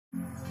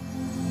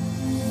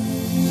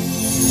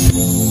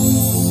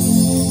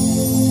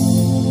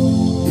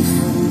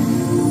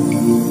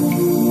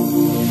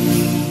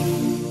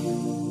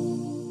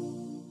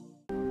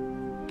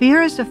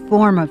Fear is a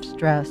form of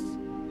stress.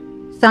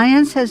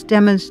 Science has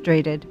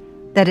demonstrated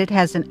that it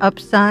has an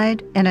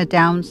upside and a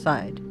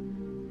downside.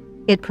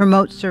 It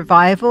promotes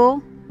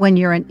survival when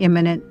you're in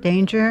imminent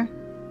danger,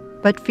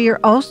 but fear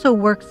also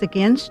works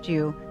against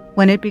you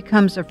when it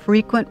becomes a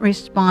frequent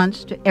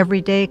response to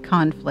everyday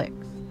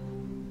conflicts.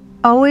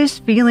 Always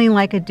feeling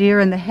like a deer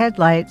in the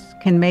headlights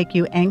can make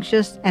you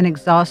anxious and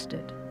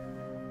exhausted.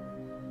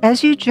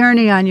 As you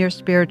journey on your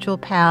spiritual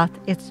path,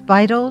 it's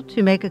vital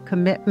to make a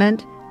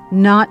commitment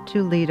not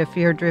to lead a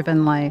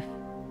fear-driven life.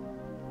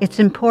 It's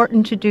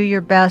important to do your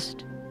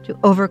best to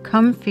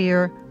overcome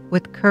fear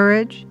with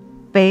courage,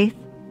 faith,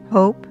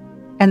 hope,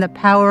 and the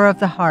power of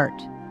the heart.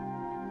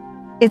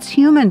 It's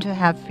human to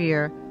have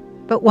fear,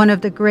 but one of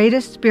the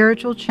greatest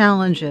spiritual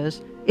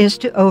challenges is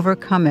to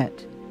overcome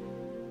it.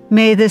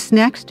 May this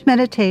next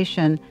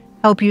meditation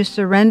help you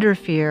surrender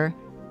fear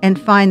and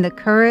find the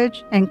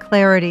courage and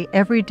clarity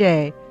every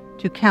day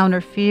to counter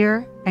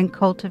fear and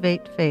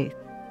cultivate faith.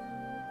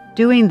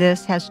 Doing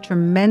this has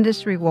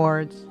tremendous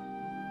rewards.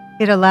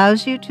 It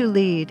allows you to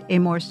lead a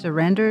more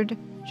surrendered,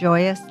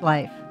 joyous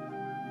life.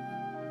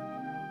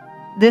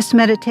 This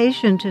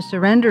meditation to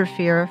surrender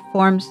fear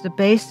forms the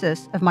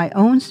basis of my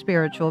own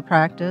spiritual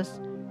practice,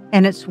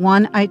 and it's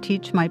one I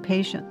teach my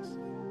patients.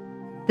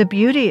 The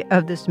beauty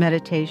of this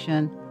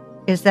meditation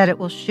is that it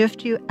will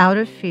shift you out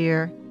of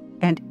fear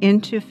and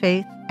into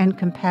faith and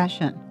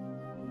compassion.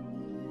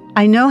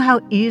 I know how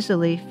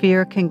easily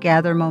fear can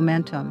gather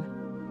momentum.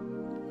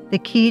 The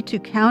key to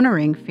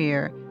countering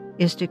fear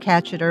is to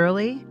catch it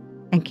early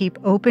and keep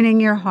opening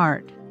your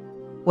heart,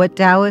 what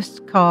Taoists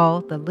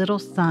call the little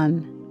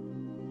sun.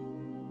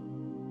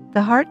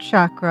 The heart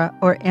chakra,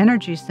 or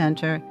energy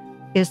center,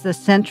 is the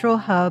central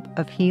hub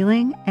of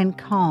healing and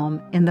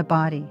calm in the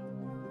body.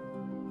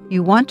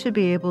 You want to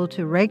be able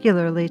to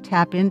regularly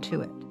tap into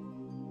it.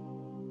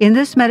 In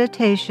this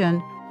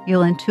meditation,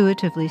 you'll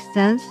intuitively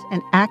sense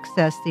and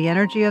access the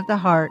energy of the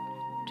heart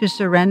to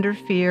surrender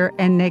fear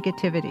and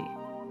negativity.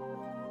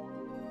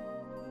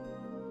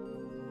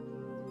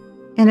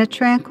 In a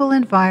tranquil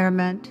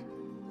environment,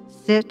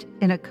 sit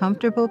in a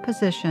comfortable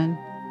position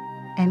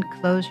and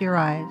close your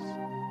eyes.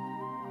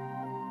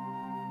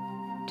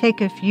 Take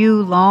a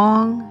few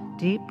long,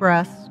 deep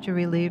breaths to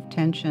relieve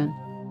tension.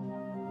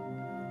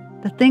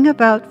 The thing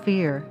about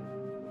fear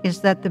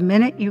is that the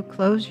minute you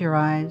close your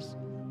eyes,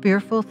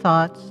 fearful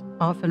thoughts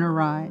often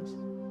arise.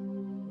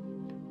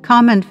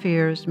 Common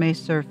fears may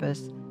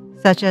surface,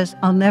 such as,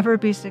 I'll never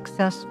be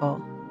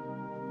successful,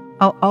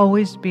 I'll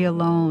always be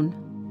alone,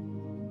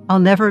 I'll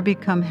never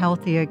become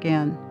healthy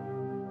again.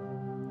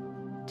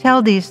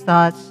 Tell these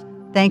thoughts,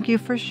 thank you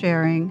for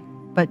sharing,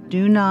 but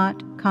do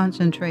not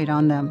concentrate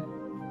on them.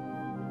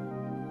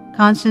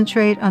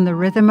 Concentrate on the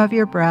rhythm of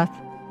your breath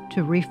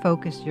to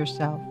refocus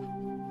yourself.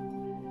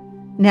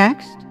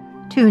 Next,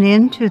 tune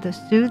in to the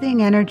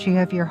soothing energy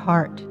of your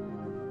heart.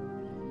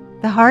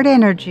 The heart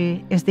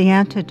energy is the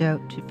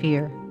antidote to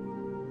fear.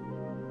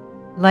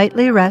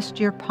 Lightly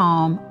rest your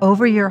palm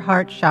over your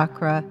heart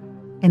chakra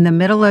in the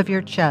middle of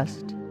your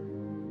chest.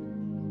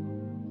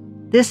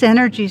 This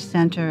energy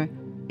center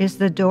is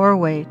the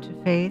doorway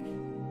to faith,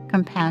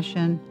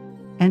 compassion,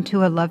 and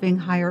to a loving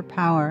higher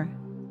power.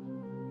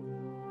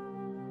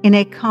 In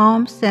a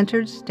calm,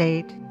 centered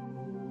state,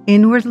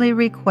 inwardly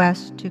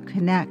request to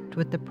connect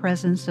with the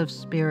presence of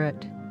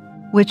Spirit,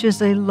 which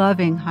is a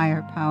loving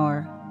higher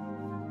power.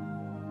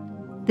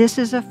 This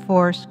is a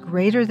force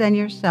greater than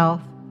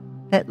yourself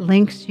that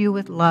links you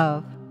with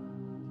love.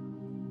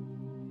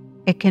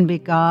 It can be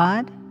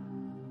God,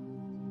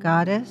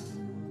 Goddess,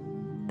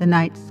 the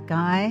night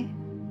sky,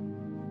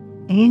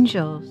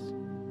 angels,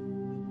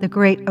 the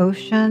great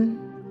ocean,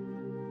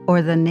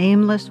 or the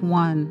nameless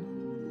one,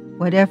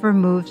 whatever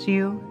moves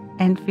you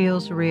and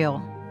feels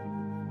real.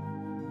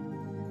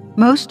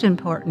 Most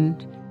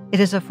important, it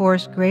is a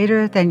force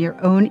greater than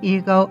your own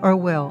ego or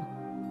will.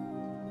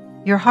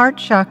 Your heart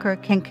chakra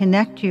can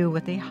connect you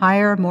with a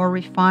higher, more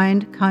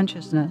refined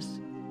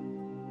consciousness.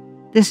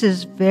 This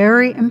is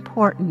very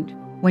important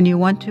when you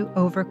want to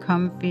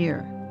overcome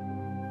fear.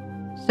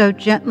 So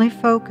gently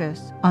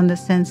focus on the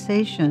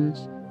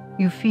sensations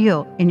you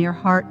feel in your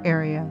heart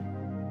area.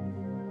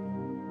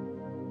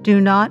 Do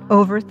not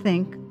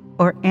overthink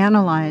or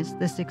analyze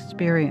this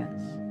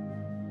experience.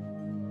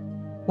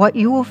 What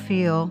you will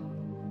feel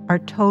are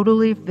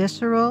totally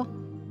visceral,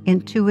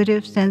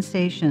 intuitive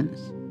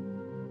sensations.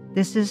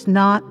 This is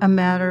not a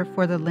matter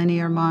for the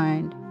linear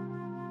mind.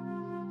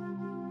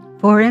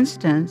 For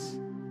instance,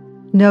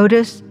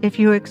 notice if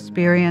you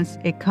experience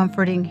a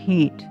comforting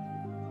heat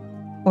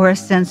or a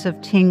sense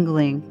of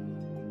tingling,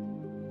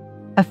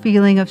 a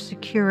feeling of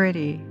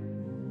security,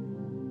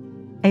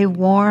 a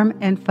warm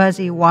and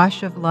fuzzy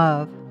wash of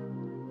love,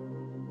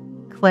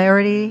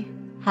 clarity,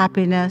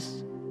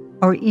 happiness,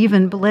 or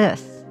even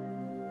bliss.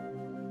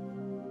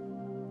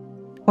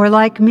 Or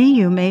like me,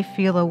 you may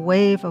feel a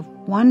wave of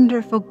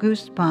wonderful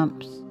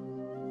goosebumps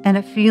and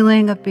a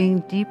feeling of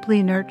being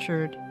deeply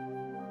nurtured.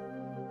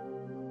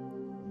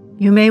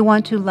 You may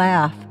want to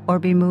laugh or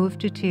be moved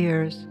to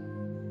tears.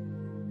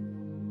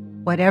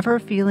 Whatever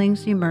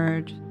feelings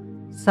emerge,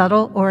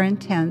 subtle or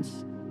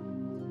intense,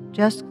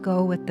 just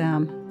go with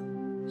them.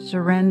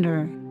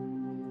 Surrender.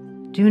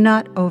 Do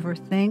not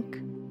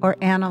overthink or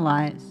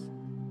analyze.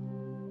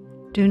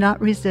 Do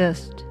not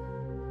resist.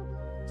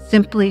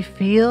 Simply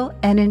feel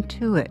and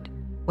intuit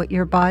what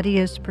your body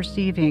is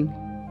perceiving.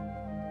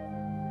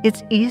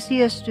 It's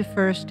easiest to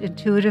first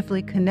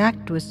intuitively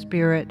connect with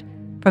spirit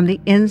from the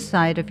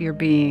inside of your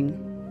being.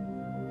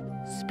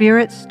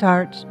 Spirit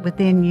starts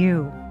within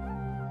you.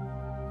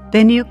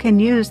 Then you can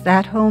use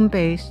that home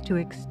base to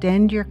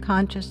extend your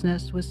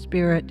consciousness with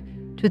spirit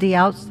to the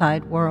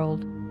outside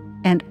world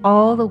and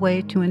all the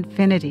way to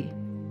infinity.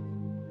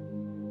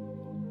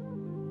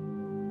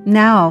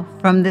 Now,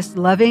 from this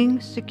loving,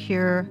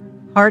 secure,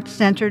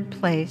 heart-centered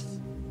place,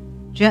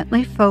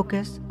 gently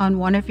focus on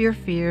one of your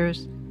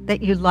fears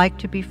that you'd like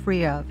to be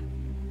free of.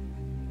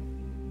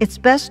 It's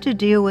best to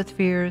deal with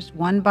fears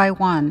one by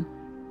one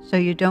so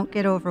you don't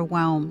get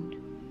overwhelmed.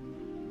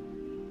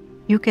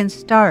 You can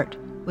start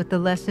with the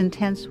less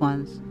intense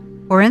ones.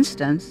 For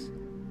instance,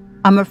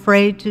 I'm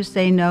afraid to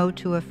say no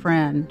to a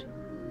friend.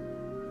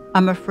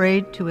 I'm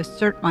afraid to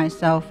assert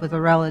myself with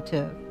a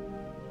relative.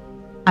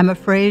 I'm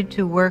afraid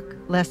to work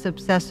less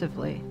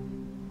obsessively.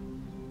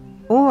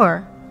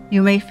 Or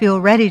you may feel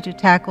ready to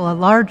tackle a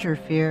larger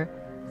fear,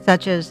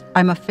 such as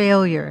I'm a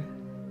failure,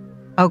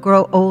 I'll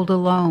grow old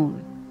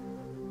alone,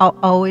 I'll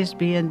always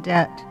be in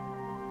debt,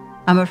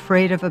 I'm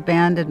afraid of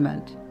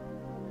abandonment.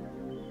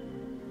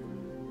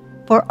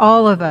 For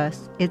all of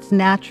us, it's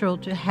natural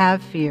to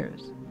have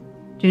fears.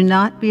 Do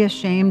not be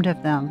ashamed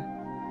of them.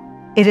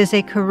 It is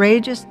a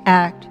courageous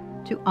act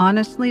to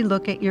honestly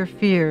look at your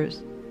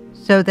fears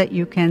so that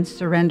you can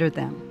surrender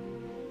them.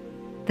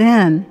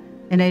 Then,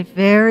 in a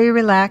very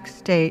relaxed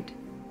state,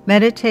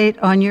 meditate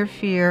on your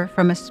fear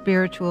from a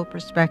spiritual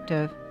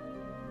perspective.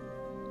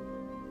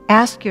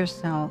 Ask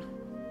yourself,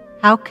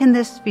 how can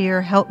this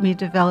fear help me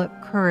develop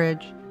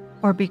courage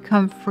or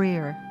become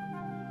freer?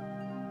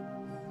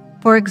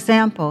 For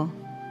example,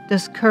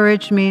 does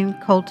courage mean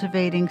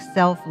cultivating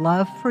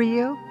self-love for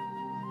you?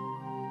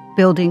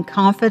 Building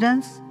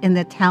confidence in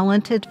the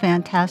talented,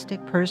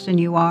 fantastic person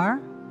you are?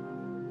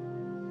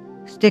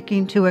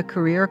 Sticking to a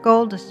career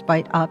goal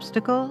despite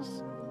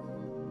obstacles?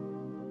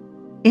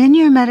 In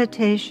your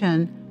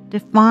meditation,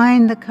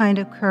 define the kind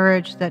of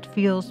courage that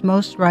feels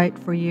most right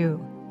for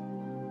you.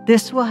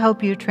 This will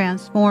help you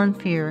transform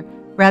fear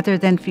rather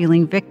than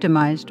feeling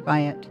victimized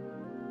by it.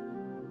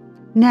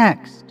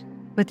 Next,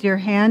 with your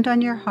hand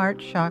on your heart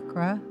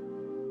chakra,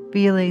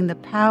 feeling the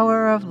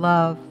power of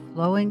love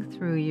flowing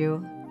through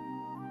you,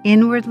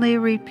 inwardly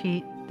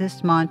repeat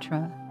this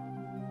mantra.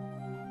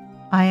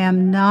 I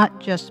am not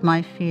just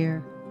my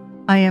fear,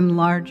 I am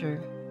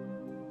larger.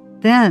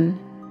 Then,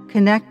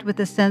 connect with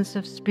a sense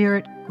of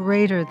spirit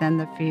greater than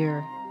the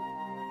fear,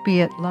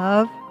 be it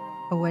love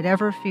or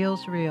whatever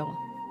feels real.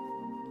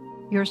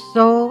 Your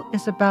soul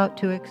is about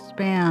to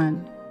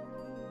expand.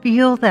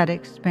 Feel that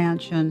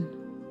expansion.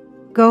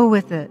 Go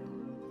with it.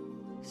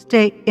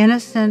 Stay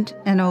innocent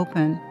and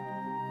open.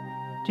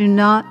 Do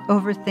not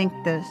overthink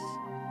this.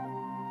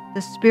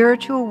 The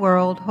spiritual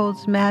world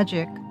holds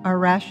magic our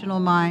rational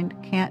mind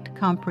can't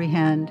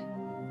comprehend.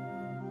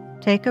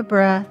 Take a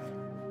breath,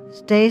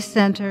 stay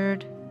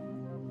centered,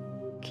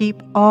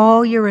 keep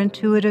all your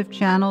intuitive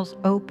channels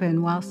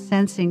open while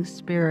sensing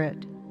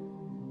spirit.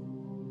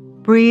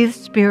 Breathe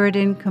spirit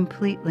in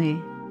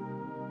completely.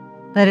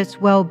 Let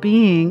its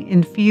well-being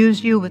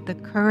infuse you with the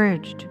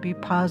courage to be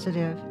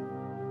positive.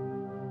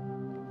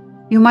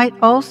 You might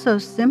also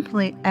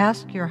simply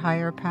ask your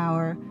higher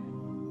power,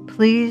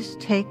 please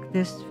take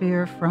this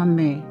fear from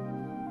me.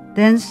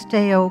 Then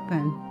stay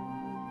open.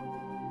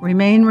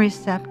 Remain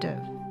receptive.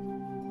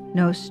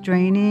 No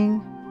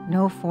straining,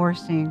 no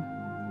forcing.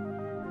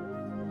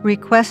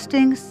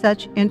 Requesting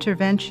such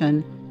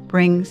intervention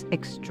brings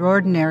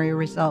extraordinary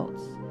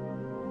results.